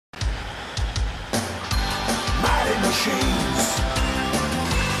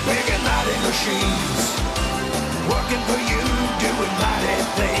machines, working for you, doing mighty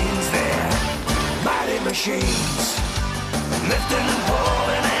things there. Mighty machines, lifting and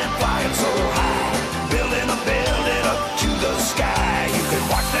pulling and flying so high, building a building up to the sky. You can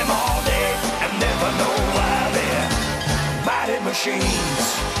watch them all day and never know why they're mighty machines.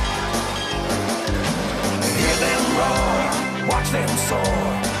 Hear them roar, watch them soar,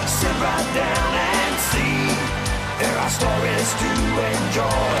 sit right down and see. There are stories to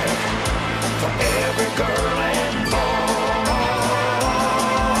enjoy for every girl and boy.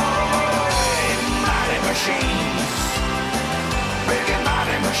 Mighty machines, big and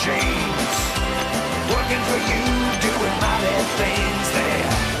mighty machines, working for you, doing mighty things there.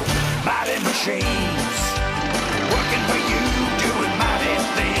 Mighty machines, working for you, doing mighty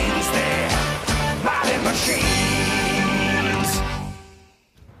things there. Mighty machines.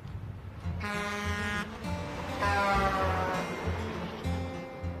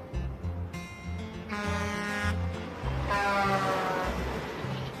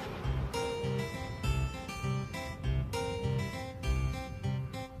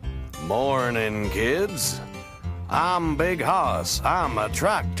 Morning, kids. I'm Big Hoss. I'm a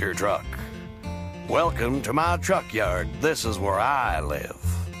tractor truck. Welcome to my truck yard. This is where I live.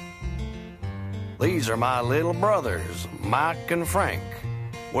 These are my little brothers, Mike and Frank.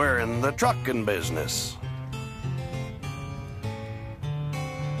 We're in the trucking business.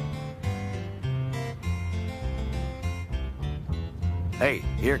 Hey,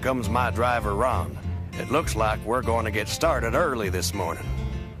 here comes my driver, Ron. It looks like we're going to get started early this morning.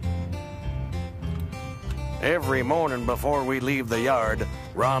 Every morning before we leave the yard,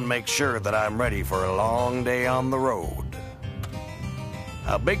 Ron makes sure that I'm ready for a long day on the road.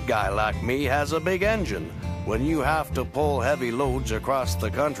 A big guy like me has a big engine. When you have to pull heavy loads across the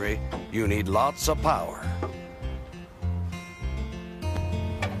country, you need lots of power.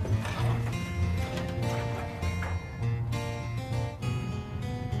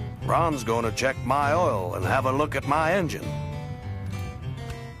 Ron's going to check my oil and have a look at my engine.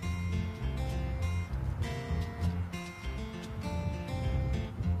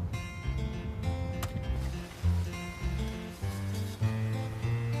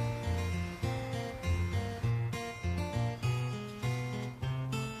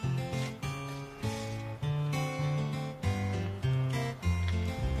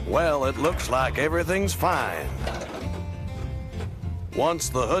 Well, it looks like everything's fine. Once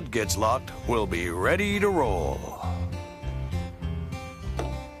the hood gets locked, we'll be ready to roll.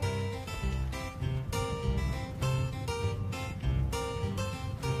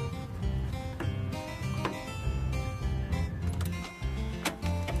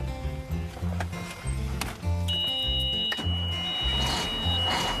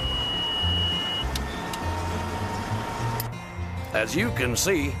 As you can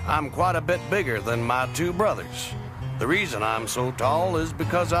see, I'm quite a bit bigger than my two brothers. The reason I'm so tall is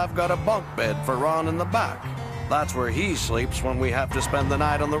because I've got a bunk bed for Ron in the back. That's where he sleeps when we have to spend the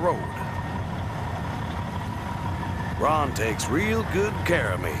night on the road. Ron takes real good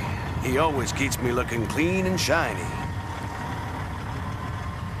care of me. He always keeps me looking clean and shiny.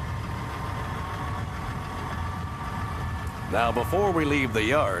 Now, before we leave the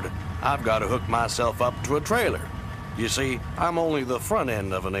yard, I've got to hook myself up to a trailer. You see, I'm only the front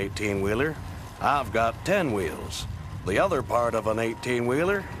end of an 18-wheeler. I've got 10 wheels. The other part of an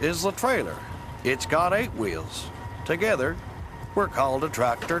 18-wheeler is the trailer. It's got 8 wheels. Together, we're called a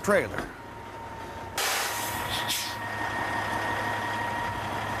tractor trailer.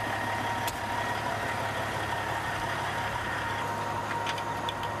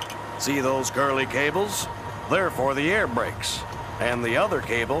 See those curly cables? They're for the air brakes. And the other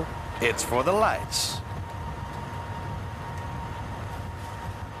cable, it's for the lights.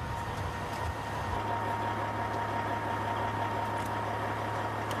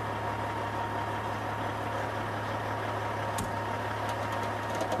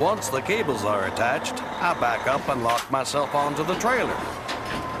 Once the cables are attached, I back up and lock myself onto the trailer.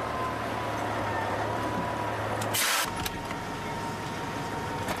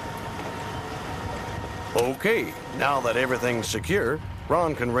 Okay, now that everything's secure,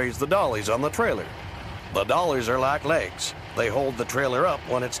 Ron can raise the dollies on the trailer. The dollies are like legs. They hold the trailer up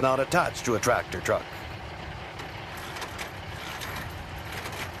when it's not attached to a tractor truck.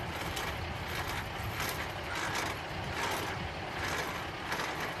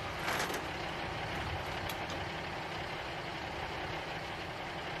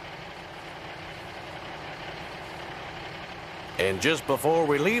 And just before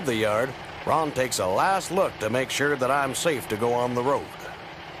we leave the yard, Ron takes a last look to make sure that I'm safe to go on the road.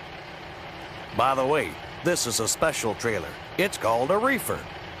 By the way, this is a special trailer. It's called a reefer.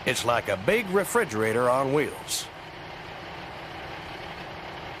 It's like a big refrigerator on wheels.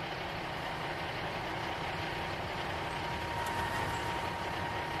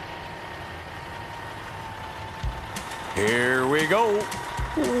 Here we go.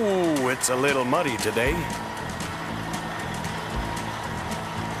 Ooh, it's a little muddy today.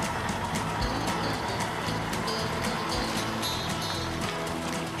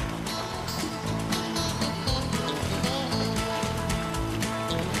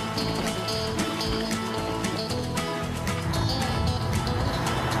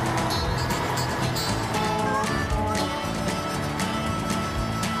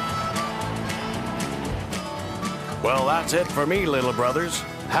 Well, that's it for me, little brothers.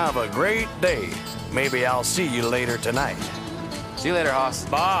 Have a great day. Maybe I'll see you later tonight. See you later, Hoss.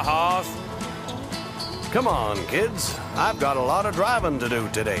 Bye, Hoss. Come on, kids. I've got a lot of driving to do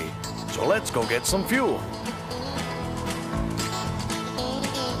today, so let's go get some fuel.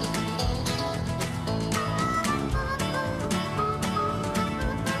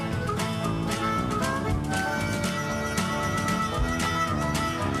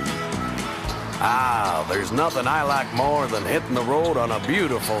 Ah, there's nothing I like more than hitting the road on a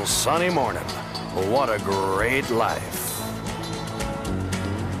beautiful sunny morning. What a great life.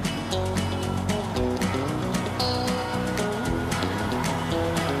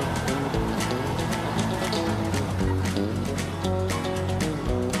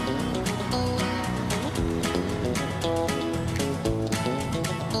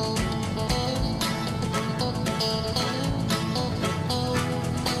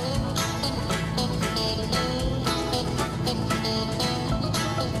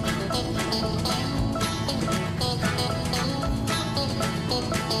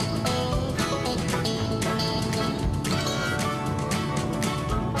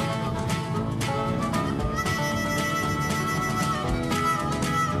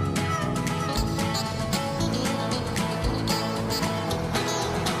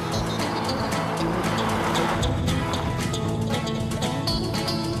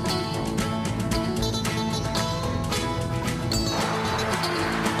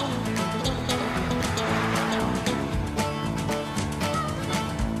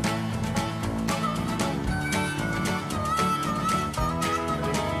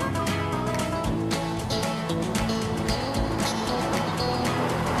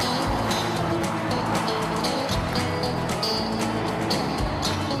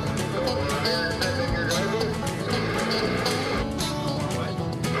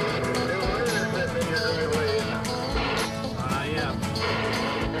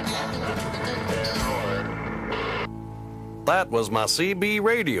 That was my CB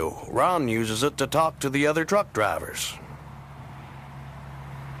radio. Ron uses it to talk to the other truck drivers.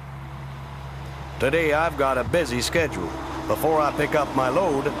 Today I've got a busy schedule. Before I pick up my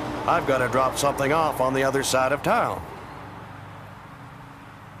load, I've got to drop something off on the other side of town.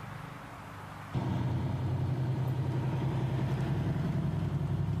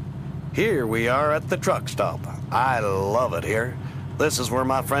 Here we are at the truck stop. I love it here. This is where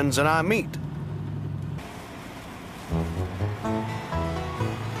my friends and I meet.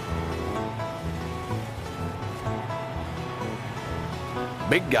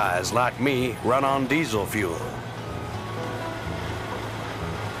 Big guys like me run on diesel fuel.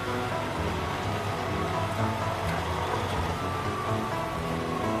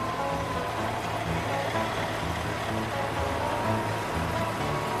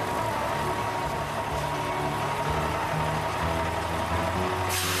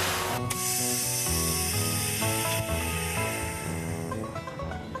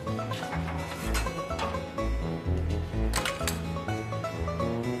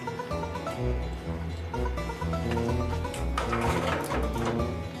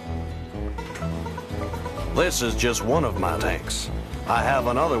 This is just one of my tanks. I have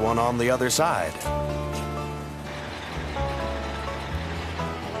another one on the other side.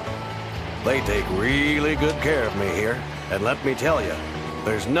 They take really good care of me here, and let me tell you,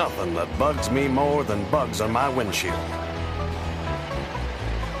 there's nothing that bugs me more than bugs on my windshield.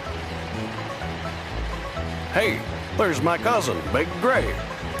 Hey, there's my cousin, Big Gray.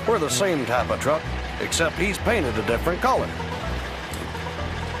 We're the same type of truck, except he's painted a different color.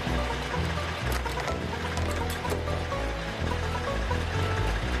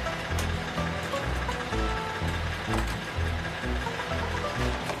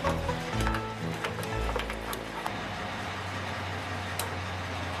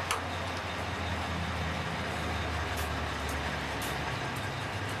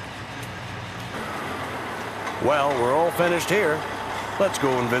 Well, we're all finished here. Let's go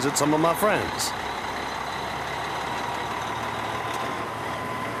and visit some of my friends.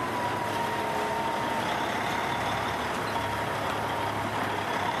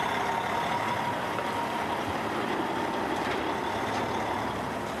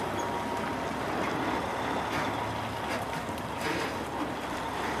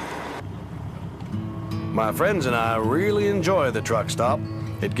 My friends and I really enjoy the truck stop.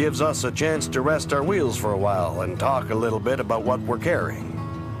 It gives us a chance to rest our wheels for a while and talk a little bit about what we're carrying.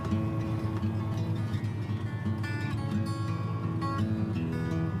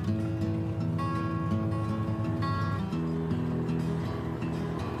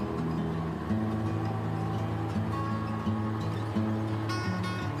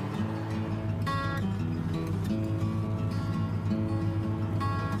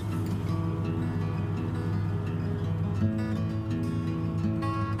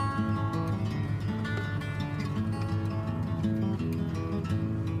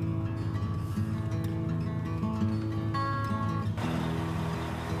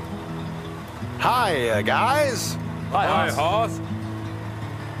 Hi, guys. Hi, Hoss.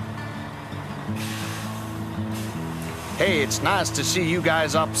 Hey, it's nice to see you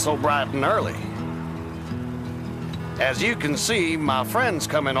guys up so bright and early. As you can see, my friends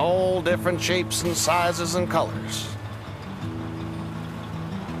come in all different shapes and sizes and colors.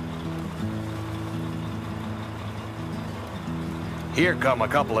 Here come a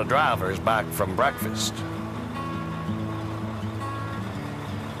couple of drivers back from breakfast.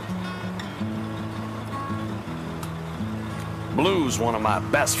 Blue's one of my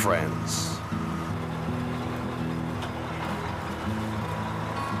best friends.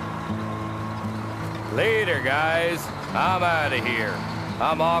 Later, guys. I'm out of here.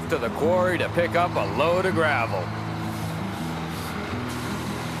 I'm off to the quarry to pick up a load of gravel.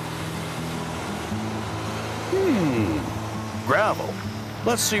 Gravel.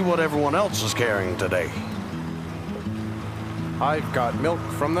 Let's see what everyone else is carrying today. I've got milk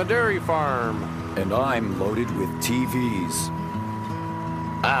from the dairy farm. And I'm loaded with TVs.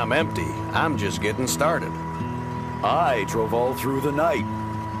 I'm empty. I'm just getting started. I drove all through the night.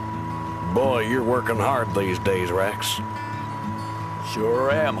 Boy, you're working hard these days, Rex.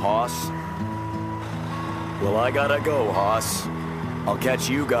 Sure am, Hoss. Well, I gotta go, Hoss. I'll catch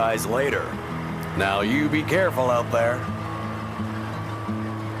you guys later. Now you be careful out there.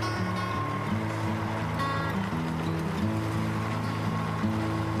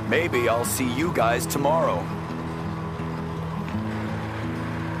 Maybe I'll see you guys tomorrow.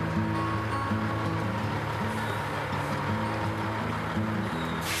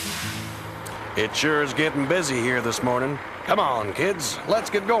 It sure is getting busy here this morning. Come on, kids. Let's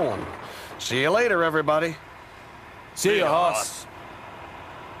get going. See you later, everybody. See ya, Hoss.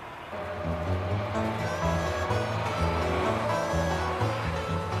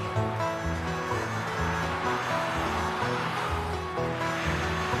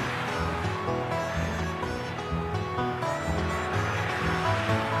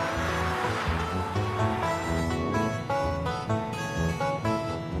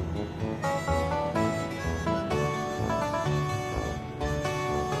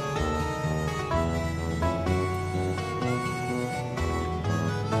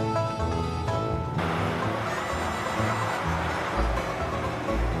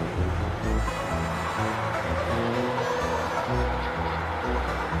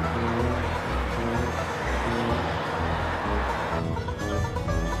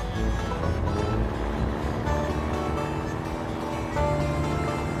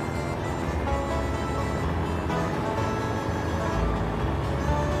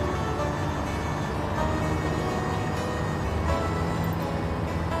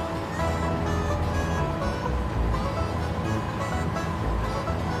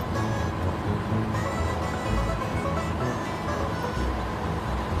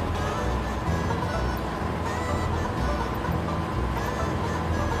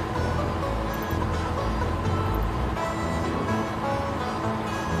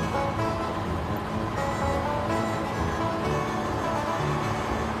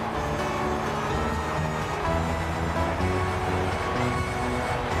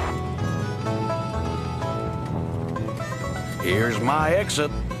 Here's my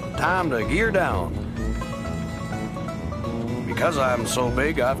exit. Time to gear down. Because I'm so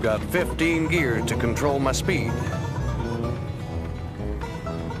big, I've got 15 gears to control my speed.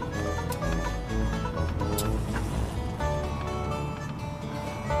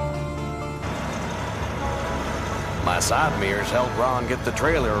 My side mirrors help Ron get the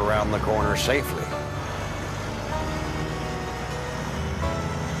trailer around the corner safely.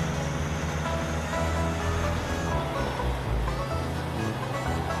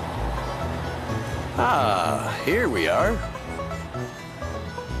 Ah, here we are.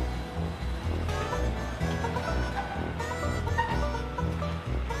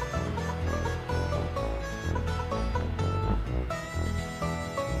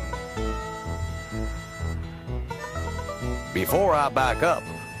 Before I back up,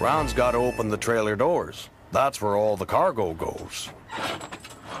 Ron's got to open the trailer doors. That's where all the cargo goes.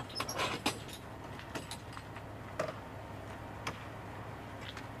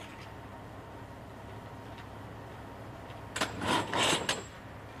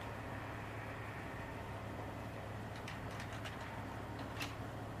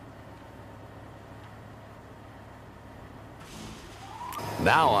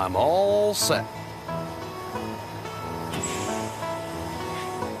 Now I'm all set.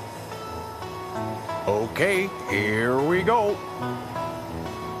 Okay, here we go.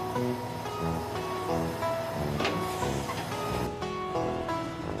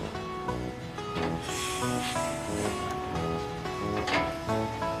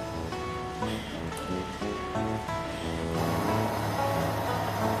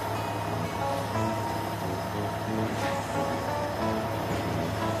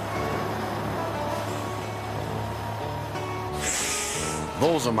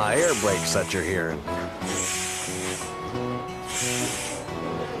 Those are my air brakes that you're hearing.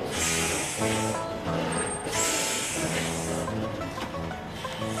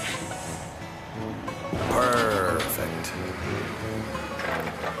 Perfect.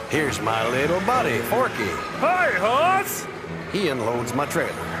 Here's my little buddy, Forky. Hi, Hoss! He unloads my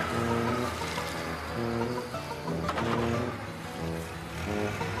trailer.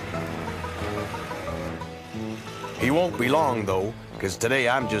 He won't be long, though, because today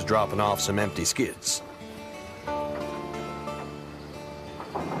I'm just dropping off some empty skids.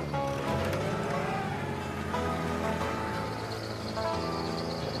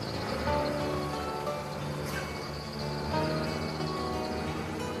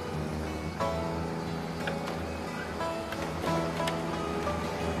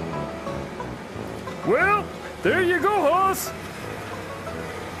 Well, there you go, Hoss.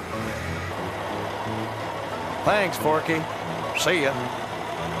 Thanks, Forky. See ya.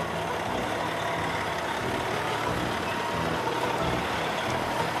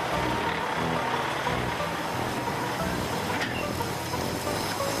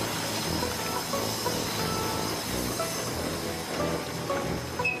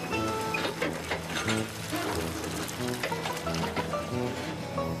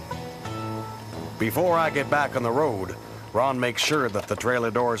 Before I get back on the road, Ron makes sure that the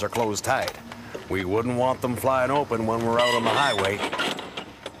trailer doors are closed tight. We wouldn't want them flying open when we're out on the highway.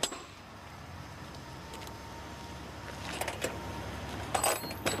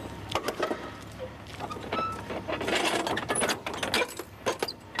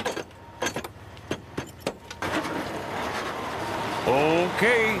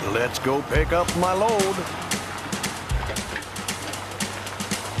 Okay, let's go pick up my load.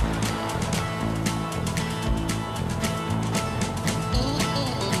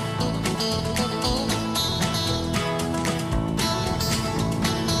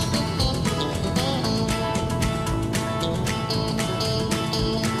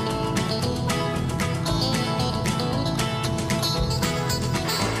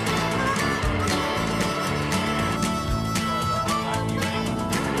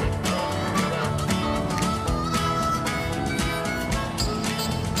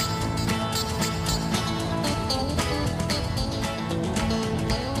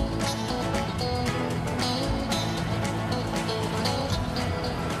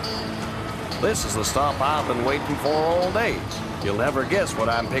 This is the stop I've been waiting for all day. You'll never guess what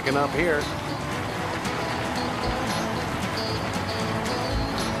I'm picking up here.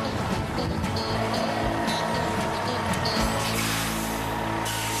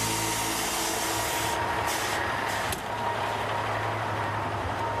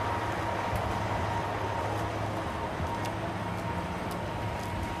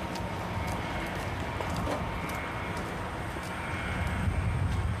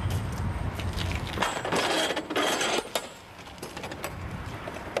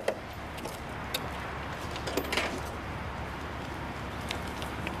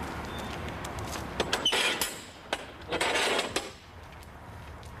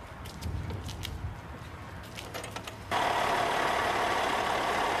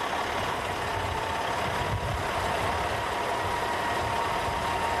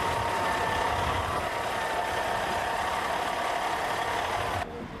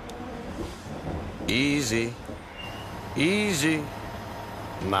 Easy, easy,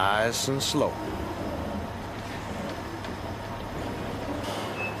 nice and slow.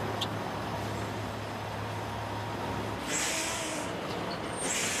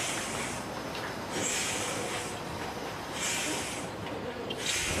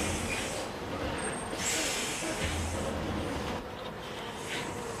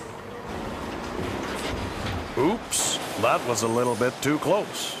 Oops, that was a little bit too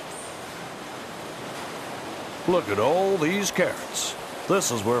close. Look at all these carrots.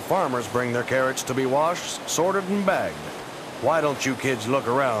 This is where farmers bring their carrots to be washed, sorted, and bagged. Why don't you kids look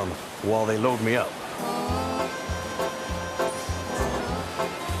around while they load me up?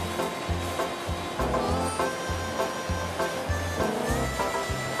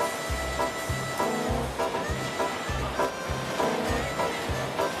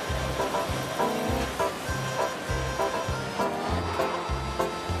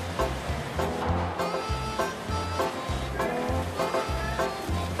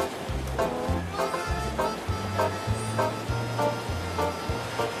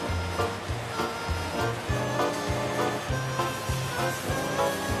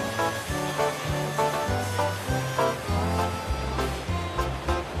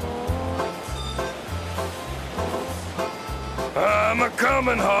 I'm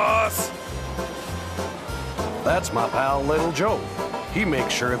a-comin', hoss. That's my pal, Little Joe. He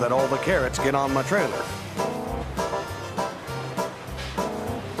makes sure that all the carrots get on my trailer.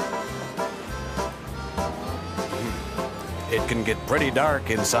 It can get pretty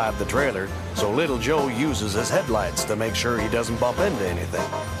dark inside the trailer, so Little Joe uses his headlights to make sure he doesn't bump into anything.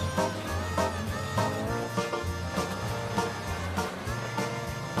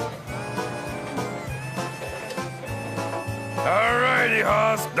 Alrighty,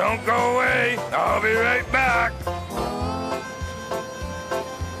 hoss, don't go away. I'll be right back.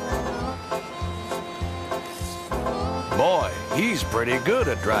 Boy, he's pretty good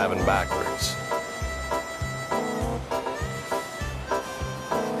at driving backwards.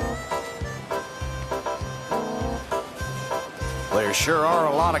 There sure are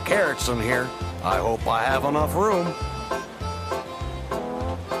a lot of carrots in here. I hope I have enough room.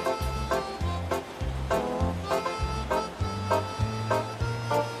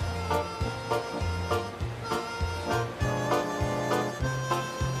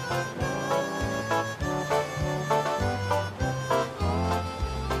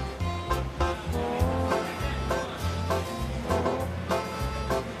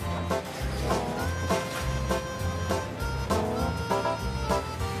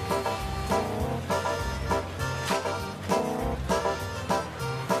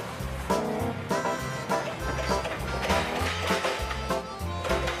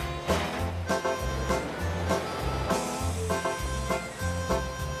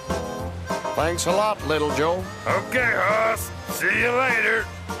 Thanks a lot, Little Joe. Okay, hoss. See you later.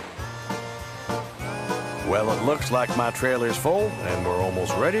 Well, it looks like my trailer's full and we're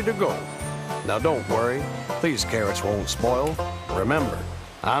almost ready to go. Now don't worry, these carrots won't spoil. Remember,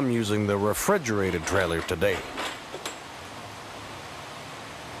 I'm using the refrigerated trailer today.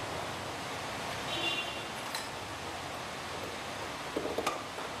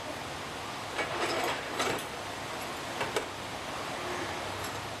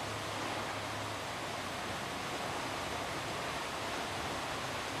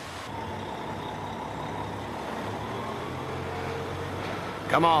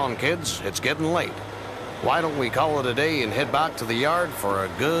 Come on, kids, it's getting late. Why don't we call it a day and head back to the yard for a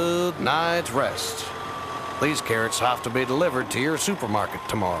good night's rest? These carrots have to be delivered to your supermarket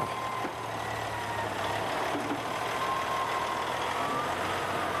tomorrow.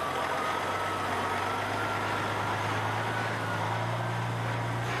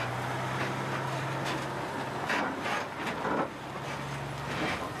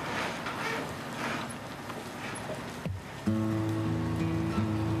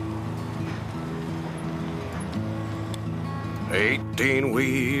 "18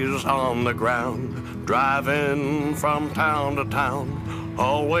 wheels on the ground, driving from town to town.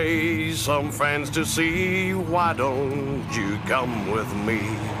 Always some friends to see, why don't you come with me?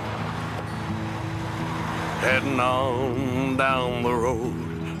 Heading on down the road,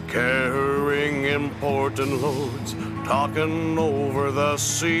 carrying important loads, talking over the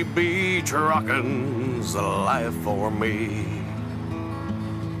CB trucking's the life for me.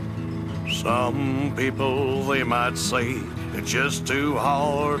 Some people, they might say, it's just too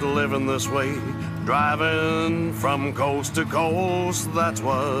hard living this way. Driving from coast to coast, that's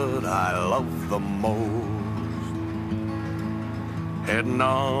what I love the most. Heading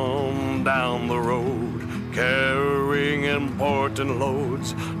on down the road, carrying important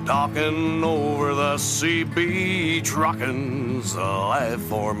loads, talking over the CB trucking's the life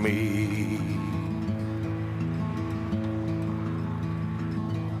for me.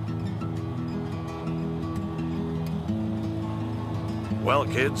 Well,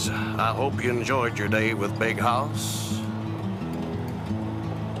 kids, I hope you enjoyed your day with Big Hoss.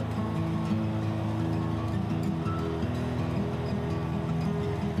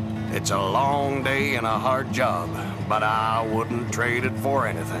 It's a long day and a hard job, but I wouldn't trade it for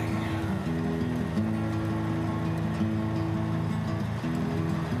anything.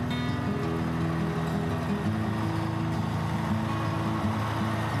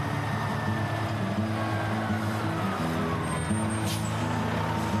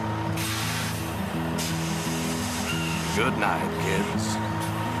 Good night, kids.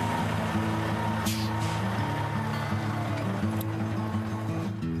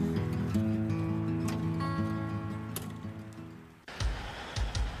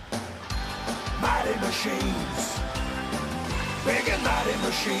 Mighty machines, big and mighty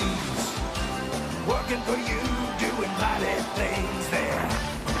machines, working for you, doing mighty things there.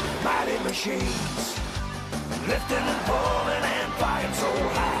 Mighty machines, lifting and pulling and flying so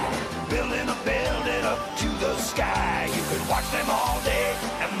high, building a building up to the sky. You could watch them all day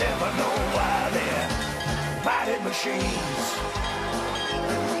and never know why they're mighty machines.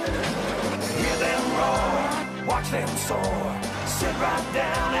 Hear them roar, watch them soar, sit right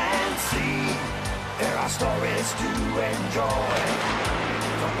down and see. There are stories to enjoy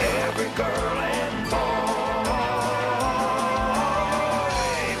from every girl and boy.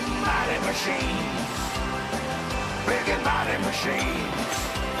 Mighty machines, big and mighty machines,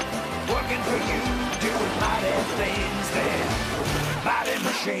 working for you, doing mighty things there.